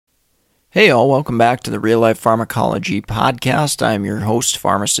Hey all, welcome back to the Real Life Pharmacology podcast. I'm your host,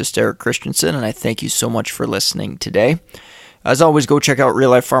 pharmacist Eric Christensen, and I thank you so much for listening today. As always, go check out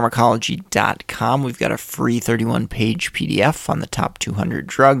reallifepharmacology.com. We've got a free 31-page PDF on the top 200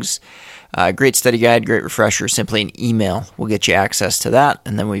 drugs. Great study guide, great refresher. Simply an email will get you access to that,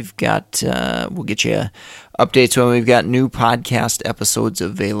 and then we'll get you updates when we've got new podcast episodes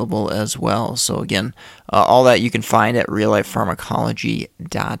available as well. So again, all that you can find at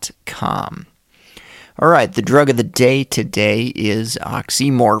reallifepharmacology.com. All right, the drug of the day today is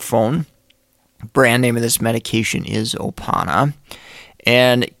Oxymorphone. Brand name of this medication is Opana,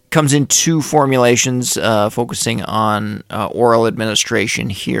 and it comes in two formulations, focusing on oral administration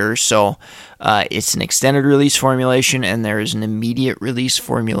here. So it's an extended release formulation, and there is an immediate release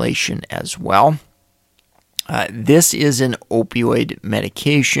formulation as well. This is an opioid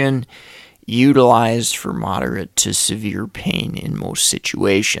medication utilized for moderate to severe pain in most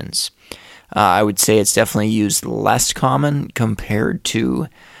situations. I would say it's definitely used less common compared to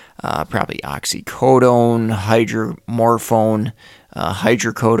probably oxycodone, hydromorphone,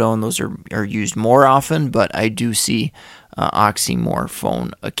 hydrocodone. Those are used more often, but I do see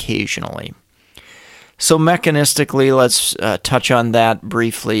oxymorphone occasionally. So mechanistically, let's touch on that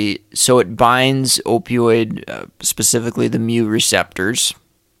briefly. So it binds opioid, specifically the mu receptors,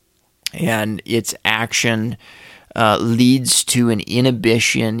 and its action leads to an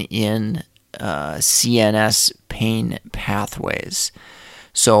inhibition in CNS pain pathways.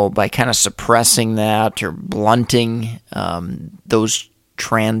 So by kind of suppressing that or blunting those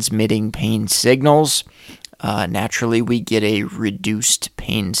transmitting pain signals, naturally we get a reduced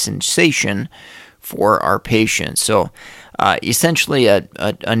pain sensation for our patients. So essentially a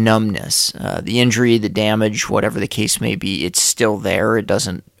numbness. The injury, the damage, whatever the case may be, it's still there.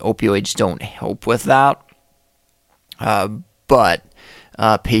 Opioids don't help with that. But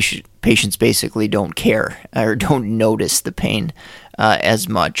patients basically don't care or don't notice the pain as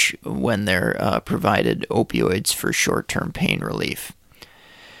much when they're provided opioids for short-term pain relief.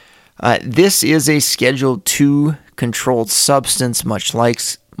 This is a Schedule II controlled substance, much like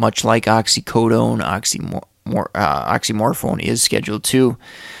oxycodone. Oxymorphone is Schedule II.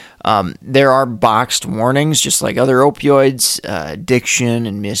 There are boxed warnings, just like other opioids: addiction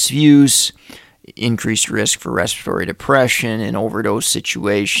and misuse, increased risk for respiratory depression in overdose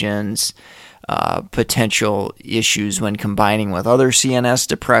situations, potential issues when combining with other CNS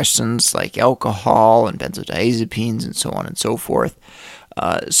depressants like alcohol and benzodiazepines and so on and so forth.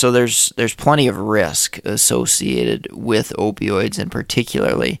 So there's plenty of risk associated with opioids, and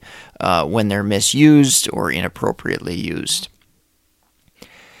particularly when they're misused or inappropriately used.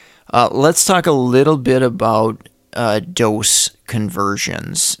 Let's talk a little bit about dose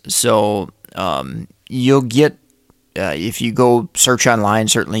conversions. So you'll get, if you go search online,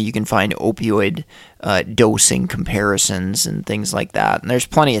 certainly you can find opioid dosing comparisons and things like that. And there's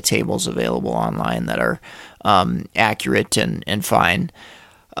plenty of tables available online that are accurate and fine.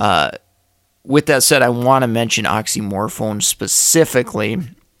 With that said, I want to mention oxymorphone specifically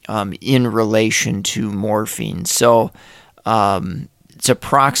in relation to morphine. So it's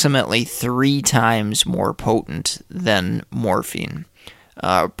approximately 3 times more potent than morphine.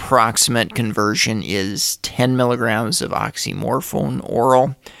 Approximate conversion is 10 milligrams of oxymorphone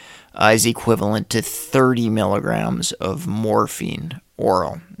oral is equivalent to 30 milligrams of morphine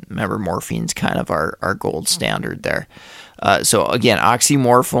oral. Remember, morphine's kind of our gold standard there. So again,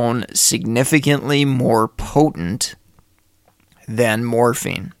 oxymorphone significantly more potent than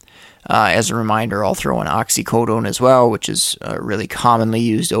morphine. As a reminder, I'll throw in oxycodone as well, which is really commonly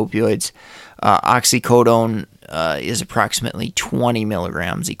used opioids. Oxycodone is approximately 20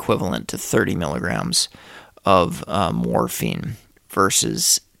 milligrams, equivalent to 30 milligrams of morphine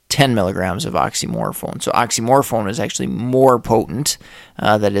versus 10 milligrams of oxymorphone. So oxymorphone is actually more potent.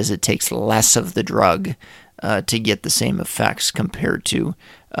 That is, it takes less of the drug to get the same effects compared to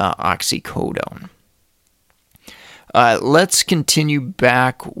oxycodone. Let's continue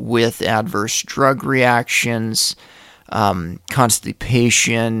back with adverse drug reactions.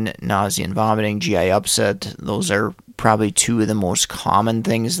 Constipation, nausea and vomiting, GI upset. Those are probably 2 of the most common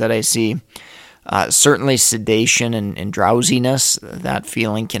things that I see. Certainly sedation and drowsiness, that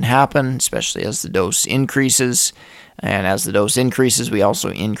feeling can happen, especially as the dose increases. And as the dose increases, we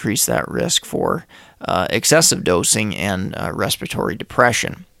also increase that risk for excessive dosing and respiratory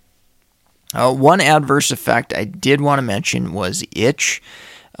depression. One adverse effect I did want to mention was itch.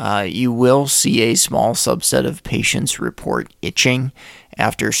 You will see a small subset of patients report itching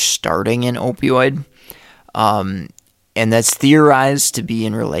after starting an opioid. And that's theorized to be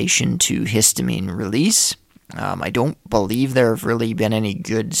in relation to histamine release. I don't believe there have really been any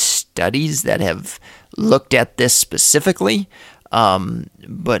good studies that have looked at this specifically,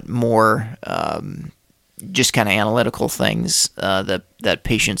 but more just kind of analytical things that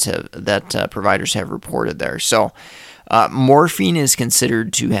patients have, that providers have reported there. So morphine is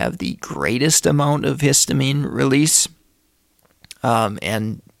considered to have the greatest amount of histamine release,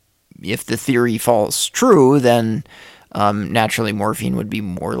 and if the theory falls true, then naturally morphine would be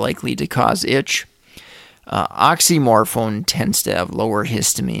more likely to cause itch. Oxymorphone tends to have lower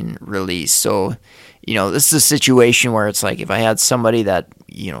histamine release. So, this is a situation where it's like if I had somebody that,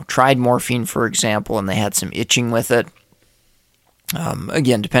 tried morphine, for example, and they had some itching with it,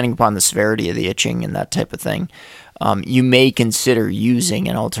 again, depending upon the severity of the itching and that type of thing, you may consider using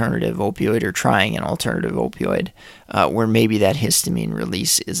an alternative opioid or trying an alternative opioid where maybe that histamine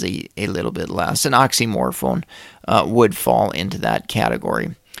release is a little bit less. And oxymorphone would fall into that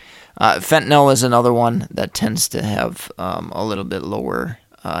category. Fentanyl is another one that tends to have a little bit lower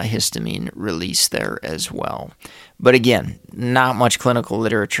histamine release there as well. But again, not much clinical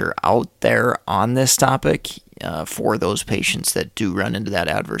literature out there on this topic for those patients that do run into that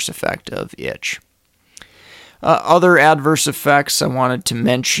adverse effect of itch. Other adverse effects I wanted to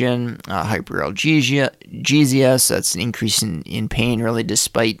mention, hyperalgesia, so that's an increase in pain really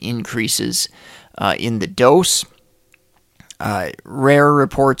despite increases in the dose. Rare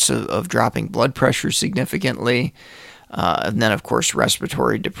reports of dropping blood pressure significantly, and then of course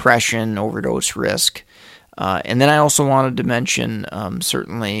respiratory depression, overdose risk. And then I also wanted to mention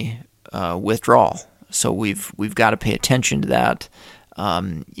certainly withdrawal. So we've got to pay attention to that.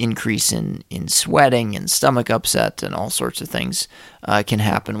 Increase in sweating and stomach upset and all sorts of things can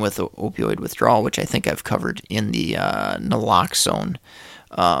happen with opioid withdrawal, which I think I've covered in the naloxone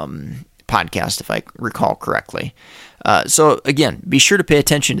podcast, if I recall correctly. So again, be sure to pay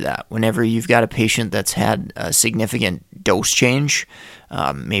attention to that whenever you've got a patient that's had a significant dose change.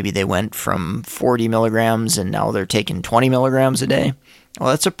 Maybe they went from 40 milligrams and now they're taking 20 milligrams a day.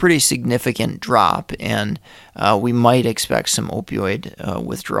 Well, that's a pretty significant drop, and we might expect some opioid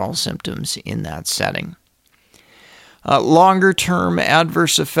withdrawal symptoms in that setting. Longer-term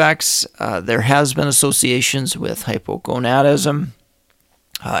adverse effects, there has been associations with hypogonadism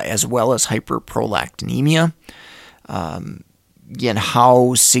as well as hyperprolactinemia. Again,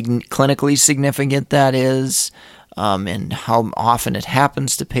 how clinically significant that is and how often it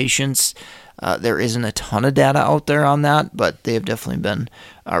happens to patients, there isn't a ton of data out there on that, but they have definitely been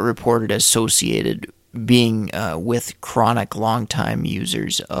reported associated being with chronic long-time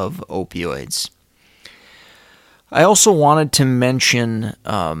users of opioids. I also wanted to mention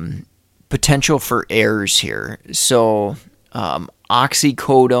potential for errors here. So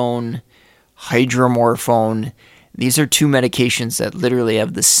oxycodone, hydromorphone, these are two medications that literally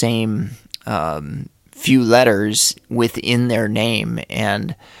have the same few letters within their name,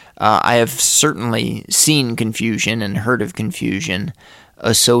 and I have certainly seen confusion and heard of confusion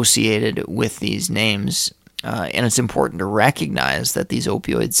associated with these names, and it's important to recognize that these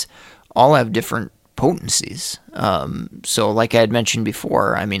opioids all have different potencies. So like I had mentioned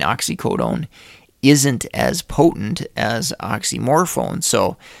before, oxycodone isn't as potent as oxymorphone.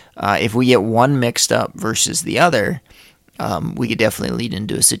 So if we get one mixed up versus the other, we could definitely lead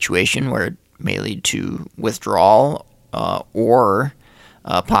into a situation where it may lead to withdrawal or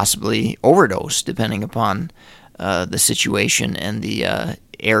possibly overdose, depending upon the situation and the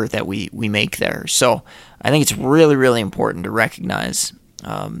error that we make there. So I think it's really, really important to recognize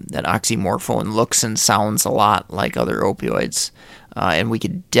that oxymorphone looks and sounds a lot like other opioids, and we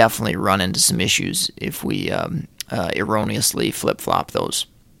could definitely run into some issues if we erroneously flip-flop those.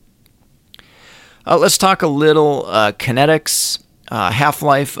 Let's talk a little kinetics.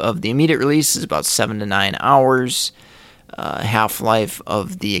 Half-life of the immediate release is about 7 to 9 hours. Half-life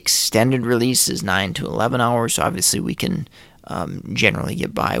of the extended release is 9 to 11 hours. So obviously we can generally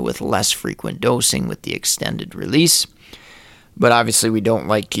get by with less frequent dosing with the extended release. But obviously we don't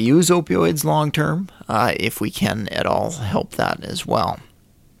like to use opioids long-term if we can at all help that as well.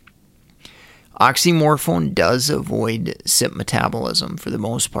 Oxymorphone does avoid CYP metabolism for the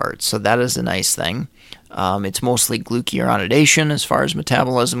most part, so that is a nice thing. It's mostly glucuronidation as far as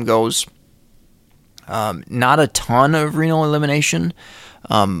metabolism goes. Not a ton of renal elimination,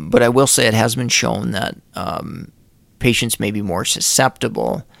 but I will say it has been shown that patients may be more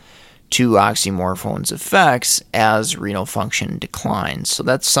susceptible to oxymorphone's effects as renal function declines. So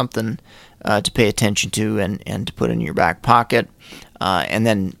that's something to pay attention to and to put in your back pocket. And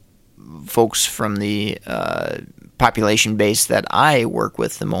then folks from the population base that I work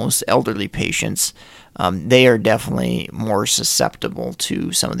with the most, elderly patients, they are definitely more susceptible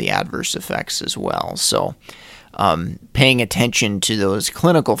to some of the adverse effects as well. So paying attention to those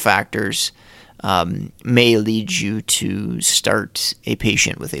clinical factors may lead you to start a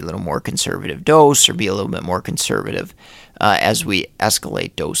patient with a little more conservative dose or be a little bit more conservative as we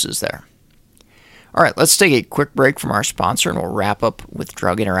escalate doses there. All right, let's take a quick break from our sponsor and we'll wrap up with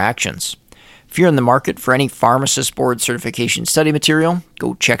drug interactions. If you're in the market for any pharmacist board certification study material,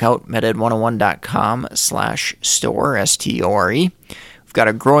 go check out meded101.com/store, S-T-O-R-E. We've got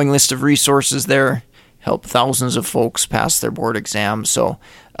a growing list of resources there, help thousands of folks pass their board exams, so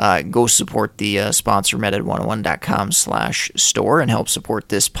go support the sponsor, meded101.com/store, and help support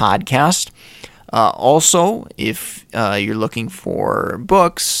this podcast. Also, if you're looking for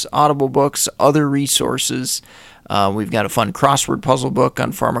books, Audible books, other resources, we've got a fun crossword puzzle book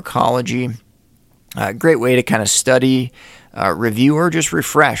on pharmacology. Great way to kind of study, review, or just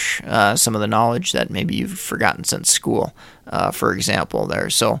refresh some of the knowledge that maybe you've forgotten since school, for example, there.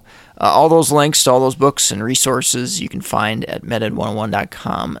 So all those links to all those books and resources you can find at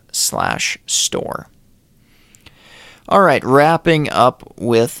meded101.com/store. All right, wrapping up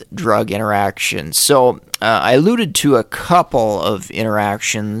with drug interactions. So I alluded to a couple of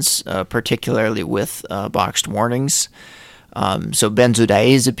interactions, particularly with boxed warnings. So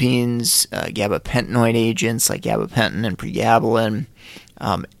benzodiazepines, gabapentinoid agents like gabapentin and pregabalin,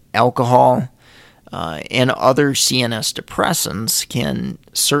 alcohol, and other CNS depressants can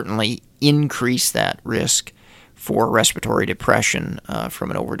certainly increase that risk for respiratory depression from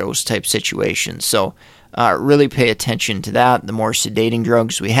an overdose type situation. So really pay attention to that. The more sedating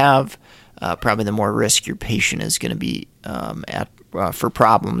drugs we have, probably the more risk your patient is going to be at for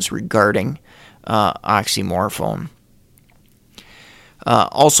problems regarding oxymorphone.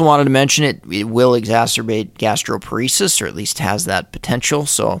 Also wanted to mention it will exacerbate gastroparesis, or at least has that potential.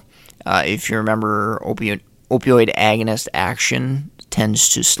 So if you remember, opioid agonist action tends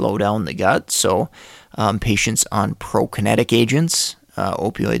to slow down the gut. So patients on prokinetic agents,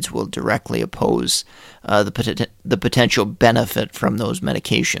 opioids will directly oppose the potential benefit from those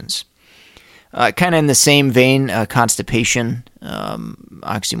medications. Kind of in the same vein, constipation,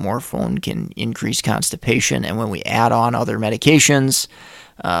 oxymorphone can increase constipation, and when we add on other medications,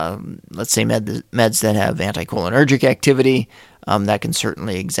 let's say meds that have anticholinergic activity, that can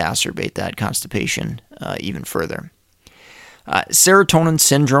certainly exacerbate that constipation even further. Serotonin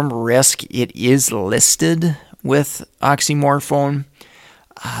syndrome risk, it is listed with oxymorphone.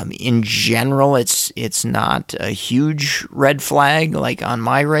 In general, it's not a huge red flag like on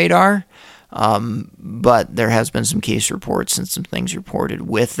my radar. But there has been some case reports and some things reported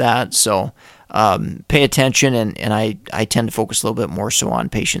with that. So pay attention, and I tend to focus a little bit more so on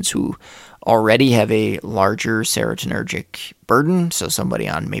patients who already have a larger serotonergic burden. So somebody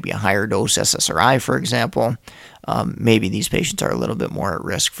on maybe a higher dose SSRI, for example, maybe these patients are a little bit more at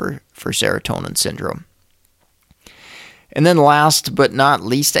risk for serotonin syndrome. And then last but not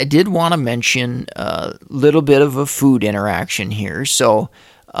least, I did want to mention a little bit of a food interaction here. So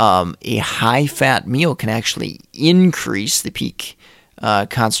a high-fat meal can actually increase the peak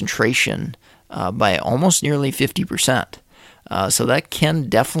concentration by almost nearly 50%. So that can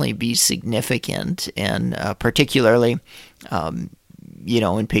definitely be significant, and particularly,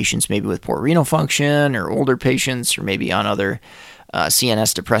 in patients maybe with poor renal function or older patients or maybe on other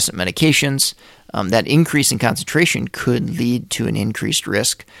CNS depressant medications, that increase in concentration could lead to an increased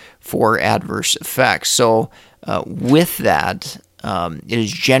risk for adverse effects. So with that, it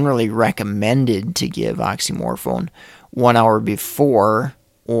is generally recommended to give oxymorphone 1 hour before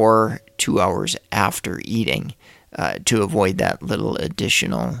or 2 hours after eating to avoid that little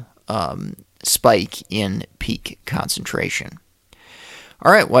additional spike in peak concentration.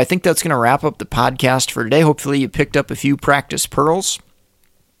 All right, well, I think that's going to wrap up the podcast for today. Hopefully you picked up a few practice pearls.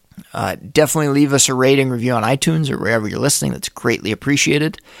 Definitely leave us a rating review on iTunes or wherever you're listening. That's greatly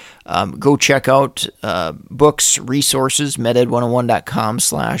appreciated. Go check out books, resources,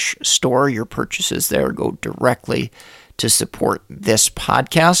 meded101.com/store. Your purchases there go directly to support this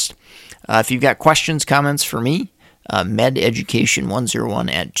podcast. If you've got questions, comments for me,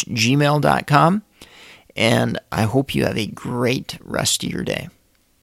 mededucation101@gmail.com. And I hope you have a great rest of your day.